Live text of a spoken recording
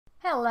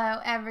Hello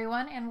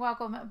everyone and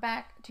welcome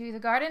back to the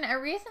garden. I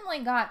recently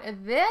got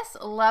this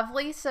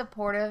lovely,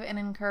 supportive, and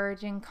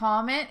encouraging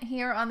comment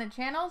here on the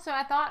channel, so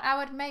I thought I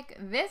would make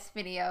this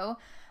video.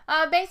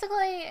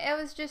 Basically, it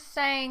was just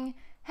saying,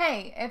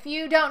 hey, if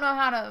you don't know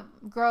how to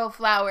grow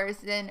flowers,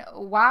 then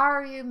why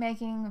are you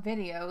making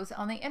videos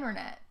on the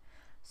internet?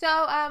 So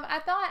I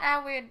thought I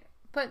would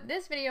put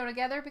this video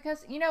together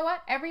because, you know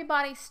what?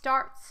 Everybody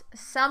starts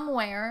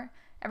somewhere.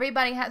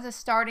 Everybody has a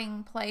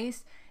starting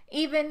place.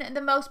 Even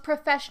the most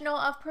professional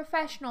of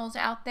professionals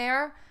out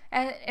there,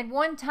 at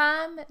one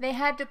time, they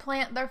had to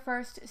plant their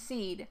first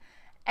seed.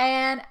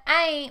 And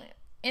I ain't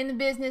in the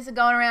business of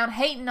going around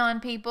hating on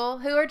people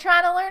who are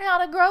trying to learn how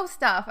to grow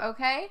stuff,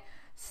 okay?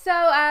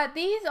 So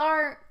these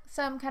are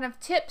some kind of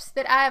tips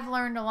that I've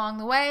learned along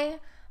the way.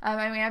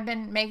 I've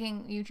been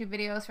making YouTube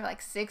videos for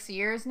like 6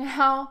 years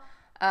now.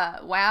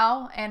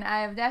 Wow, and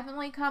I've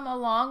definitely come a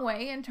long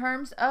way in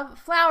terms of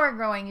flower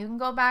growing. You can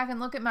go back and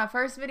look at my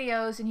first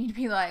videos and you'd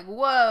be like,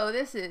 whoa,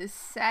 this is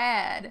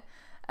sad.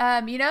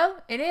 You know,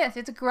 it is.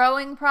 It's a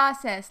growing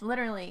process,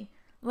 literally.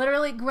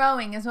 Literally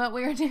growing is what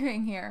we're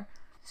doing here.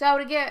 So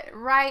to get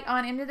right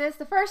on into this,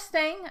 the first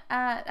thing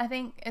I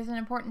think is an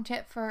important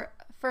tip for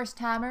first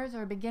timers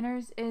or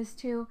beginners is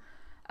to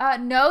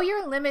know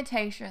your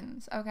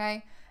limitations,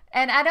 okay?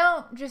 And I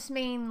don't just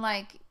mean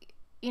like,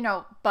 you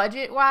know,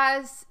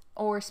 budget-wise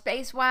or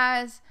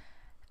space-wise.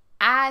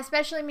 I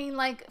especially mean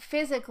like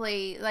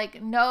physically,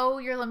 like know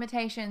your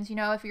limitations. You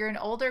know, if you're an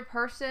older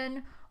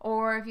person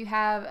or if you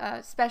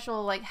have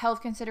special like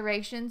health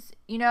considerations,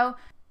 you know,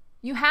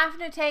 you have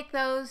to take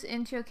those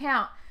into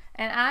account.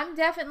 And I'm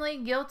definitely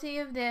guilty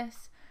of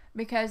this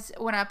because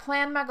when I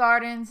plan my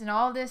gardens and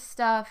all this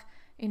stuff,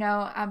 you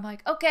know, I'm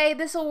like, okay,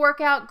 this will work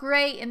out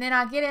great. And then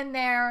I get in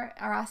there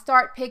or I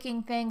start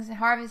picking things and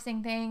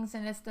harvesting things.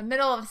 And it's the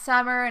middle of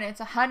summer and it's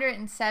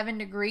 107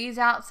 degrees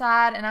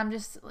outside. And I'm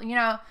just, you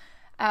know,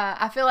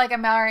 I feel like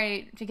I'm about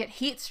ready to get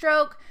heat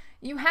stroke.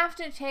 You have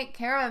to take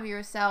care of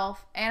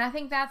yourself. And I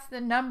think that's the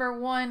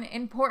 #1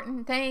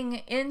 important thing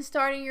in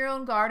starting your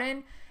own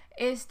garden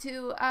is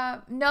to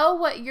know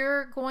what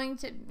you're going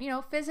to, you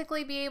know,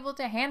 physically be able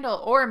to handle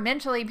or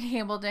mentally be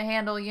able to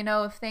handle, you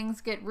know, if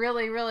things get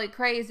really, really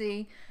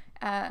crazy.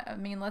 I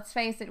mean, let's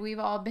face it, we've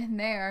all been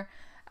there.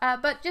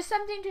 But just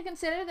something to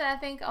consider that I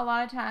think a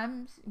lot of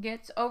times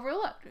gets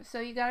overlooked. So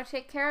you got to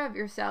take care of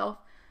yourself.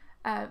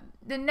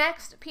 The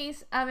next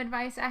piece of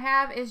advice I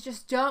have is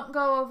just don't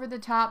go over the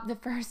top the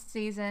first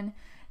season.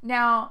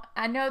 Now,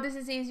 I know this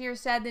is easier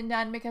said than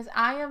done because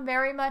I am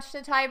very much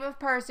the type of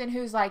person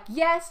who's like,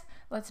 yes,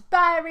 let's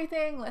buy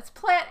everything, let's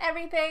plant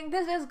everything,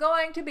 this is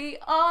going to be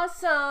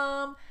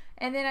awesome.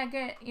 And then I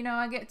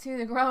get to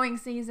the growing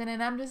season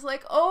and I'm just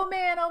like, oh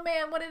man,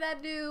 what did I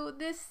do?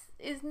 This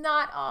is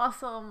not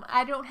awesome.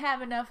 I don't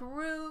have enough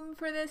room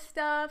for this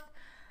stuff.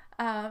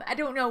 I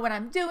don't know what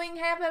I'm doing.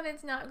 Half of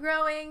it's not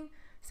growing.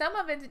 Some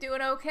of it's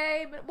doing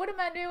okay, but what am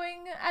I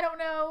doing? I don't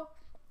know.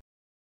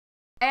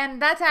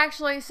 And that's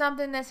actually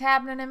something that's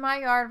happening in my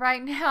yard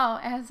right now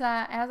as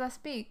I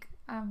speak.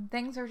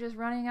 Things are just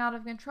running out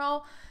of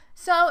control.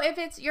 So if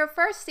it's your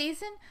first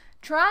season,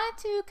 try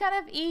to kind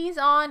of ease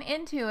on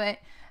into it.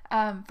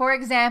 For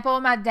example,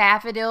 my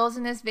daffodils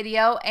in this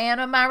video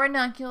and my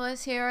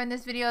ranunculus here in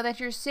this video that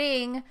you're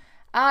seeing,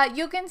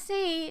 you can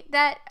see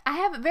that I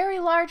have very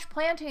large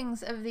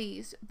plantings of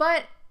these.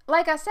 But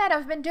like I said,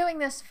 I've been doing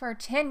this for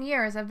 10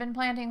 years. I've been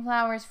planting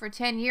flowers for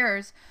 10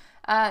 years.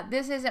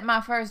 This isn't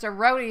my first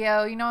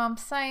rodeo, you know what I'm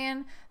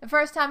saying? The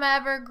first time I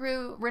ever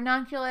grew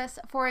ranunculus,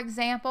 for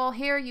example,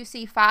 here you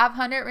see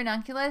 500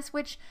 ranunculus,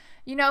 which,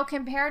 you know,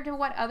 compared to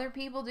what other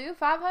people do,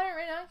 500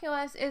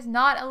 ranunculus is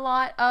not a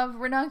lot of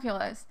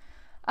ranunculus.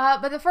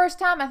 But the first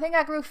time, I think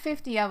I grew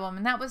 50 of them,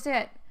 and that was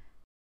it.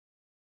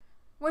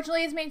 Which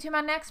leads me to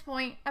my next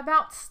point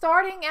about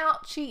starting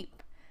out cheap.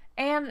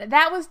 And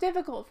that was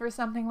difficult for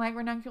something like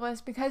ranunculus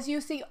because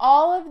you see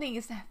all of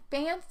these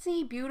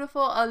fancy,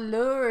 beautiful,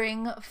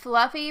 alluring,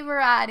 fluffy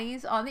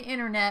varieties on the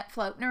internet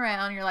floating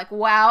around. You're like,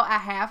 wow, I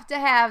have to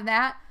have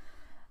that.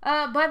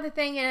 But the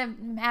thing of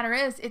the matter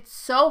is, it's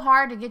so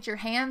hard to get your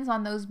hands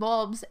on those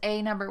bulbs,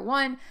 A,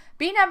 #1.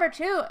 B,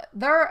 #2,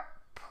 they're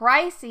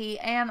pricey.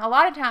 And a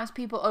lot of times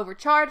people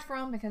overcharge for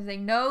them because they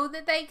know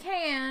that they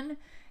can,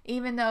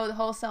 even though the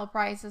wholesale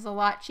price is a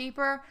lot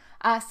cheaper.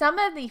 Some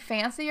of the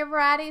fancier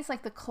varieties,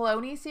 like the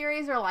Cloney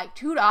series, are like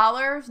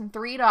 $2 and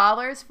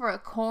 $3 for a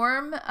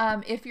corm.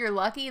 If you're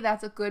lucky,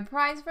 that's a good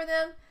price for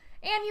them.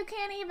 And you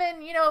can't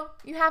even, you know,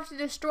 you have to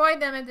destroy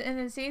them at the end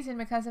of the season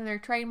because of their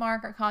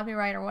trademark or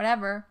copyright or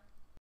whatever.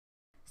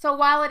 So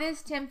while it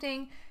is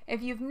tempting,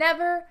 if you've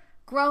never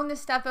grown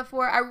this stuff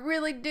before, I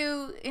really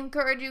do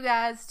encourage you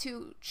guys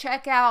to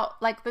check out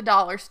like the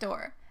dollar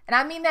store. And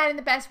I mean that in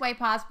the best way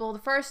possible.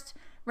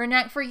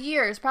 For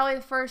years, probably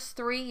the first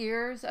 3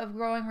 years of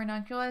growing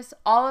ranunculus,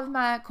 all of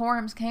my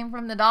corms came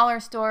from the dollar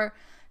store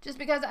just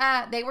because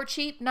they were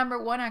cheap.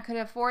 #1, I could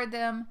afford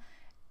them.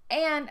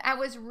 And I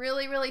was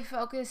really, really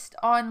focused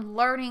on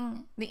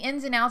learning the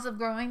ins and outs of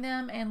growing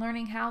them and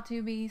learning how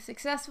to be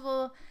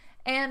successful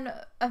And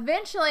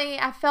eventually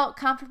I felt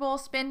comfortable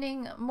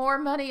spending more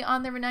money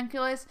on the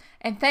ranunculus,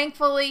 and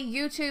thankfully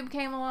YouTube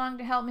came along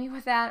to help me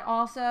with that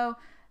also.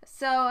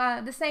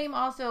 So the same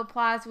also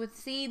applies with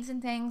seeds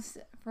and things,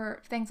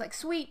 for things like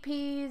sweet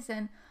peas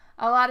and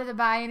a lot of the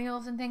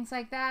biennials and things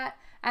like that.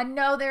 I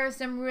know there are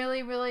some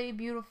really, really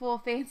beautiful,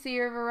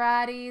 fancier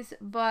varieties,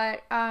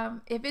 but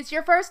if it's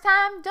your first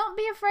time, don't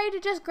be afraid to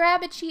just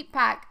grab a cheap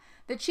pack.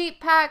 The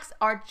cheap packs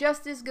are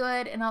just as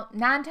good, and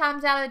 9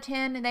 times out of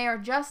 10, they are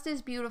just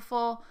as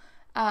beautiful.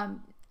 I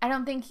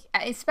don't think,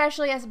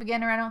 especially as a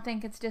beginner, I don't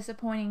think it's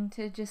disappointing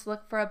to just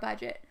look for a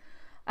budget.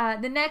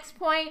 The next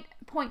point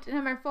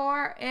number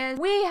 4, is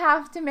we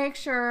have to make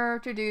sure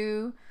to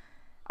do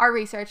our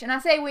research. And I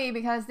say we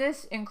because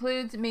this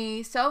includes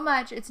me so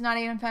much, it's not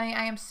even funny.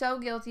 I am so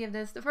guilty of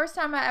this. The first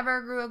time I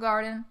ever grew a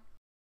garden,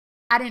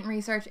 I didn't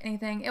research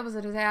anything. It was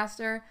a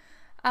disaster.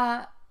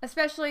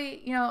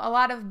 Especially, you know, a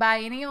lot of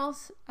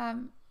biennials.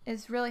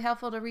 It's really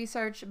helpful to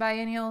research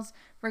biennials.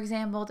 For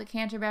example, the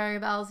Canterbury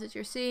bells that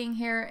you're seeing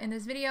here in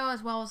this video,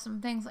 as well as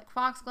some things like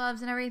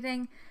foxgloves and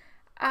everything.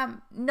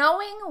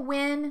 Knowing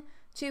when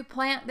to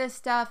plant this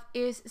stuff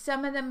is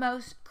some of the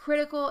most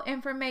critical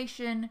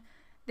information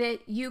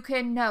that you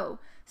can know.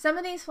 Some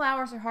of these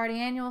flowers are hardy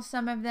annuals.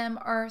 Some of them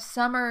are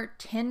summer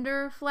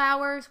tender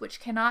flowers, which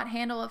cannot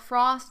handle a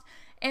frost.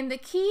 And the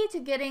key to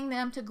getting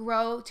them to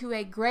grow to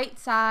a great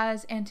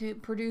size and to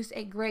produce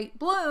a great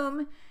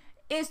bloom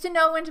is to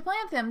know when to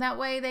plant them. That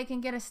way they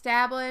can get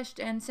established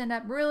and send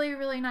up really,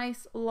 really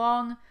nice,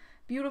 long,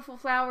 beautiful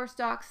flower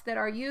stalks that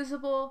are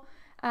usable.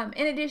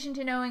 In addition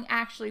to knowing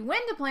actually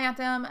when to plant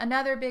them,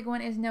 another big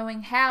one is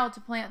knowing how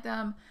to plant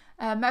them.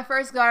 My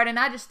first garden,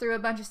 I just threw a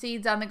bunch of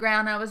seeds on the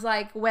ground. I was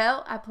like,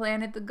 well, I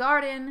planted the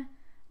garden.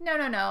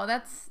 No,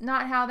 that's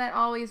not how that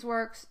always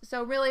works.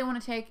 So really want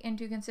to take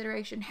into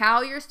consideration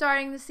how you're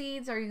starting the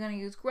seeds. Are you going to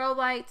use grow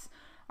lights?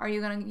 Are you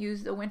going to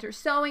use the winter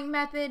sowing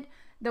method?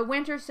 The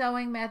winter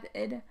sowing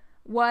method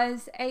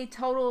was a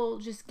total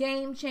just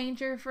game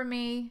changer for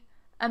me.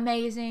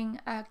 Amazing.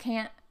 I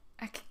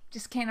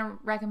just can't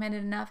recommend it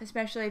enough,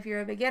 especially if you're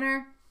a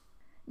beginner.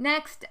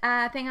 Next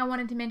thing I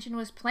wanted to mention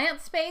was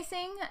plant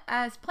spacing.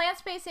 Plant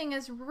spacing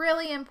is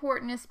really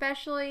important,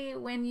 especially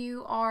when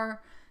you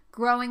are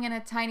growing in a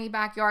tiny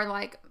backyard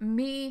like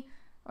me,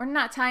 or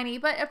not tiny,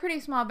 but a pretty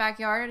small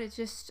backyard. It's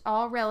just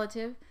all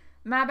relative.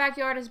 My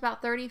backyard is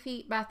about 30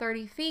 feet by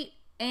 30 feet,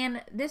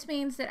 and this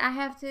means that I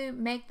have to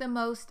make the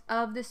most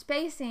of the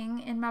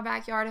spacing in my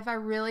backyard if I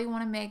really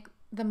want to make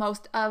the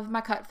most of my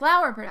cut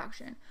flower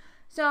production.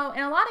 So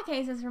in a lot of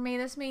cases for me,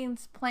 this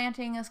means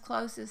planting as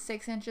close as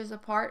 6 inches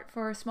apart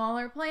for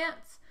smaller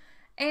plants.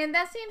 And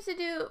that seems to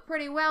do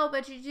pretty well,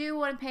 but you do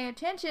want to pay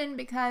attention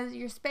because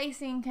your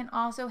spacing can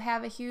also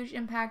have a huge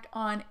impact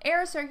on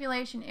air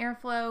circulation,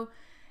 airflow,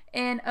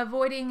 and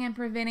avoiding and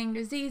preventing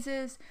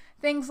diseases.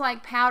 Things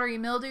like powdery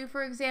mildew,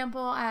 for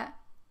example. I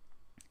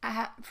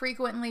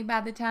frequently,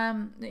 by the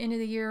time the end of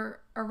the year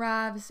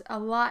arrives, a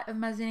lot of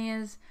my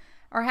zinnias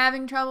are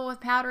having trouble with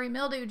powdery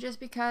mildew just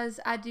because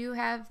I do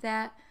have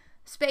that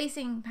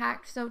spacing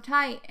packed so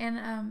tight,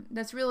 and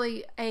that's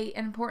really an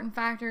important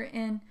factor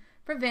in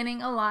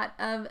preventing a lot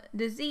of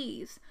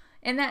disease.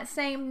 In that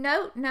same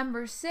note,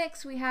 number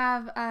 6, we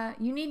have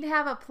you need to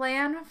have a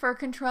plan for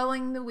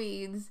controlling the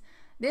weeds.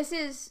 This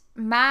is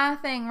my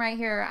thing right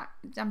here.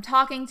 I'm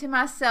talking to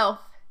myself.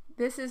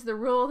 This is the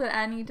rule that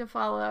I need to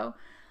follow.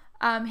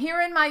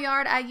 Here in my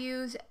yard, I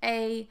use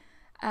a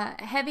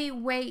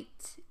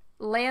heavyweight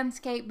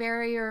landscape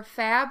barrier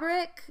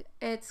fabric.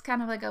 It's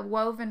kind of like a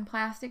woven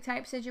plastic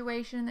type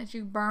situation that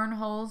you burn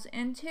holes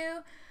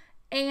into,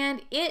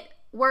 and it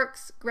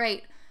works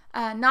great.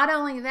 Not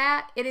only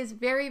that, it is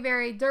very,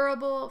 very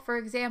durable. For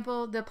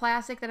example, the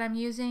plastic that I'm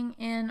using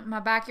in my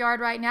backyard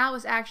right now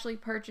was actually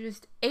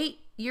purchased 8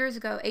 years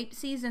ago, 8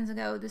 seasons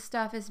ago. This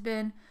stuff has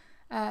been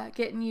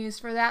getting used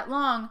for that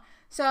long.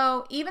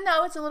 So even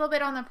though it's a little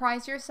bit on the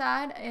pricier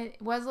side,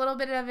 it was a little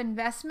bit of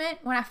investment.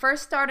 When I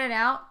first started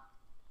out,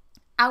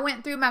 I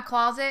went through my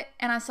closet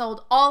and I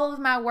sold all of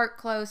my work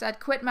clothes. I'd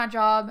quit my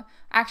job.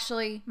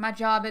 Actually, my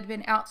job had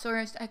been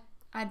outsourced.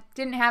 I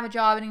didn't have a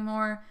job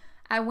anymore.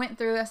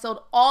 I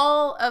sold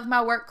all of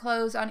my work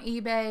clothes on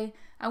eBay.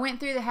 I went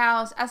through the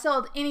house. I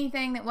sold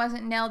anything that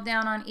wasn't nailed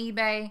down on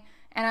eBay,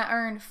 and I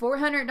earned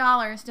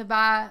 $400 to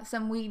buy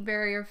some weed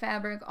barrier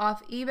fabric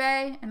off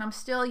eBay, and I'm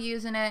still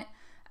using it.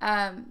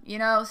 You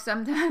know,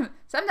 sometimes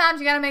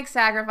you gotta make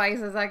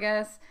sacrifices, I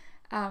guess.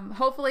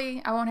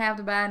 Hopefully I won't have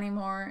to buy any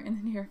more in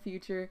the near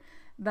future.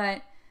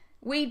 But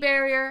weed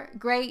barrier,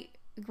 great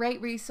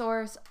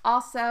resource.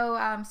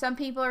 Also, some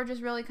people are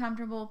just really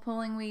comfortable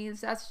pulling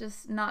weeds. That's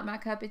just not my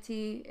cup of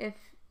tea.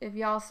 If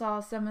y'all saw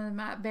some of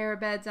my bare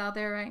beds out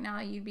there right now,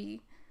 you'd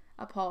be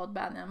appalled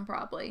by them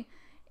probably.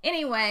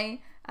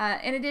 Anyway,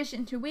 in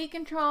addition to weed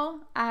control,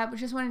 I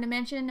just wanted to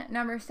mention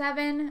number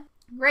 7,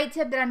 great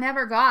tip that I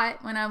never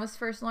got when I was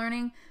first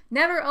learning: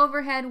 never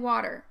overhead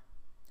water,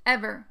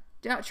 ever.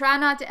 Try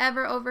not to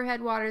ever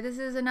overhead water. This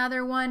is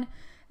another one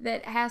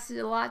that has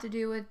a lot to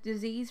do with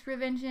disease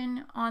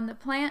prevention on the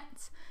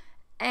plants.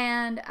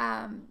 And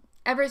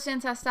Ever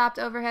since I stopped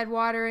overhead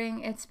watering,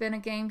 it's been a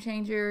game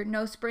changer.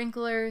 No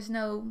sprinklers,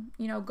 no,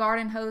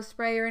 garden hose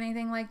spray or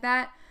anything like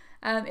that.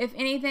 If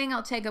anything,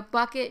 I'll take a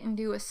bucket and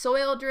do a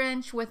soil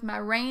drench with my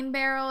rain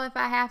barrel if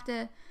I have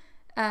to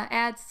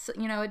add,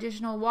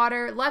 additional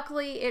water.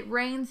 Luckily, it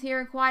rains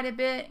here quite a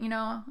bit.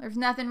 There's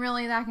nothing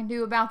really that I can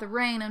do about the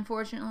rain,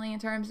 unfortunately, in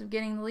terms of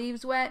getting the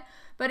leaves wet.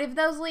 But if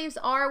those leaves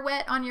are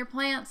wet on your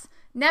plants,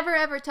 never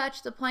ever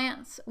touch the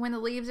plants when the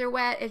leaves are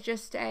wet. It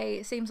just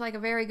seems like a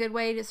very good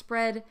way to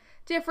spread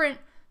different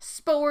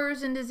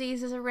spores and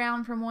diseases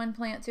around from one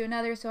plant to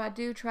another, so I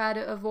do try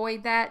to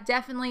avoid that.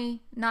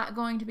 Definitely not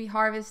going to be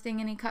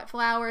harvesting any cut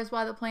flowers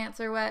while the plants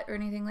are wet or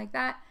anything like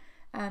that.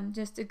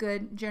 Just a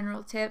good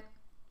general tip.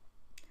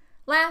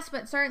 Last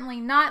but certainly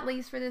not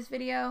least for this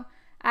video,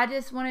 I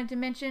just wanted to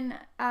mention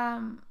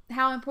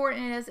how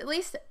important it is, at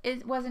least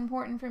it was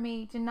important for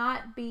me, to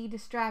not be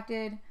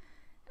distracted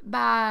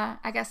by,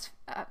 I guess,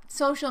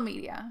 social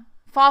media,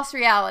 false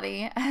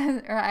reality,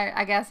 or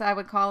I guess I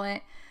would call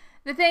it.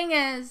 The thing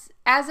is,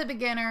 as a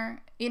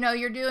beginner,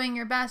 you're doing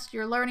your best,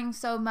 you're learning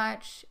so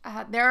much.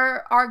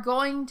 There are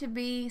going to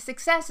be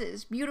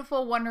successes,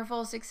 beautiful,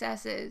 wonderful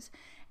successes,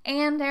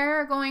 and there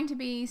are going to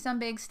be some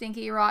big,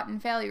 stinky, rotten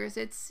failures.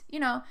 It's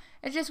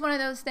just one of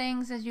those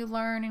things as you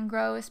learn and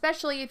grow,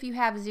 especially if you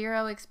have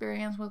zero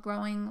experience with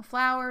growing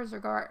flowers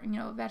or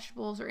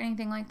vegetables or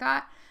anything like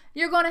that.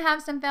 You're going to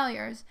have some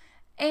failures.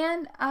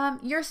 And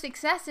your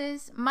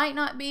successes might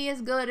not be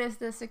as good as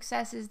the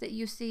successes that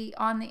you see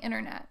on the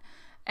internet.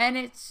 And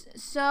it's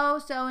so,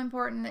 so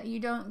important that you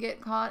don't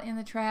get caught in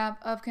the trap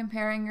of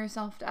comparing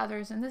yourself to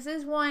others. And this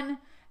is one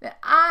that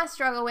I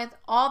struggle with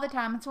all the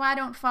time. It's why I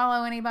don't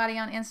follow anybody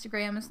on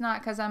Instagram. It's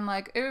not because I'm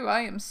like, ooh,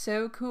 I am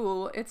so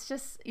cool. It's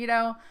just,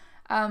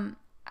 I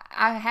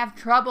have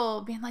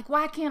trouble being like,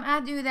 why can't I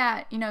do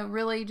that?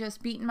 Really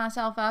just beating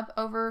myself up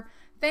over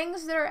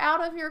things that are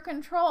out of your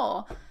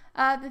control.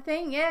 The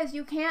thing is,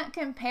 you can't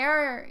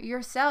compare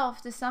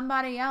yourself to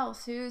somebody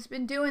else who's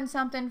been doing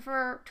something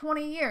for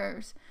 20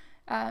 years.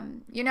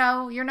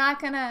 You're not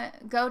gonna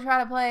go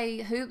try to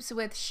play hoops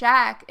with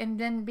Shaq and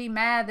then be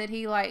mad that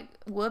he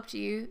whooped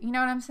you. You know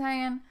what I'm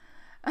saying?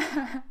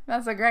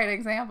 That's a great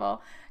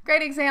example.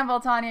 Great example,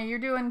 Tanya. You're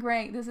doing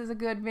great. This is a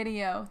good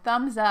video.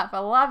 Thumbs up. I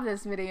love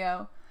this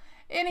video.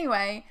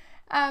 Anyway,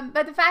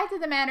 but the fact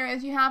of the matter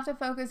is you have to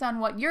focus on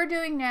what you're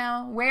doing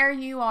now, where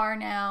you are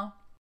now,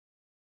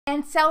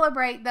 and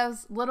celebrate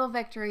those little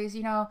victories.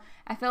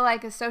 I feel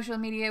like as social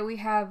media, we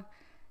have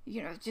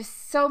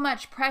just so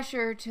much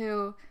pressure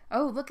to,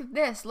 oh, look at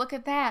this, look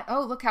at that,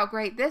 oh, look how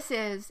great this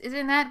is.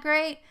 Isn't that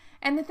great?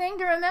 And the thing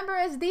to remember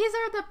is these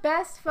are the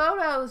best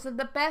photos of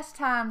the best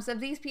times of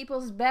these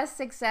people's best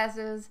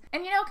successes.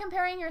 And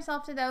comparing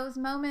yourself to those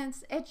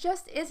moments, it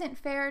just isn't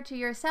fair to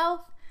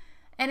yourself,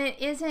 and it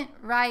isn't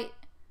right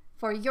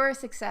for your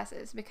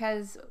successes,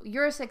 because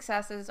your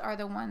successes are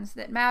the ones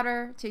that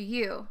matter to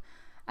you.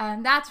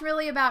 That's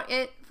really about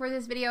it for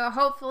this video.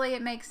 Hopefully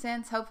it makes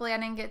sense. Hopefully I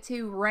didn't get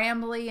too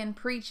rambly and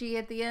preachy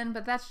at the end,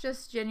 but that's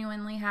just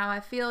genuinely how I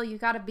feel. You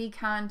got to be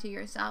kind to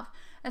yourself,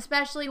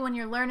 especially when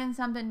you're learning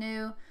something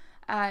new.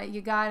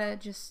 You got to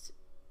just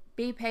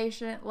be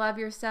patient, love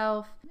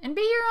yourself, and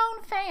be your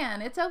own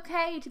fan. It's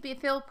okay to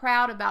feel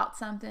proud about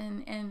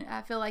something and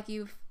feel like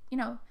you've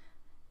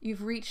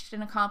reached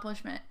an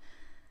accomplishment.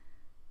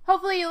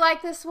 Hopefully you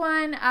like this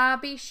one.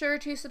 Be sure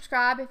to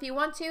subscribe if you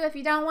want to. If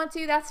you don't want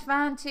to, that's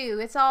fine too.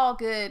 It's all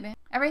good.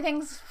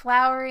 Everything's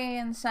flowery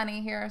and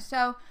sunny here.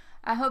 So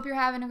I hope you're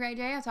having a great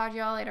day. I'll talk to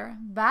you all later.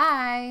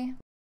 Bye.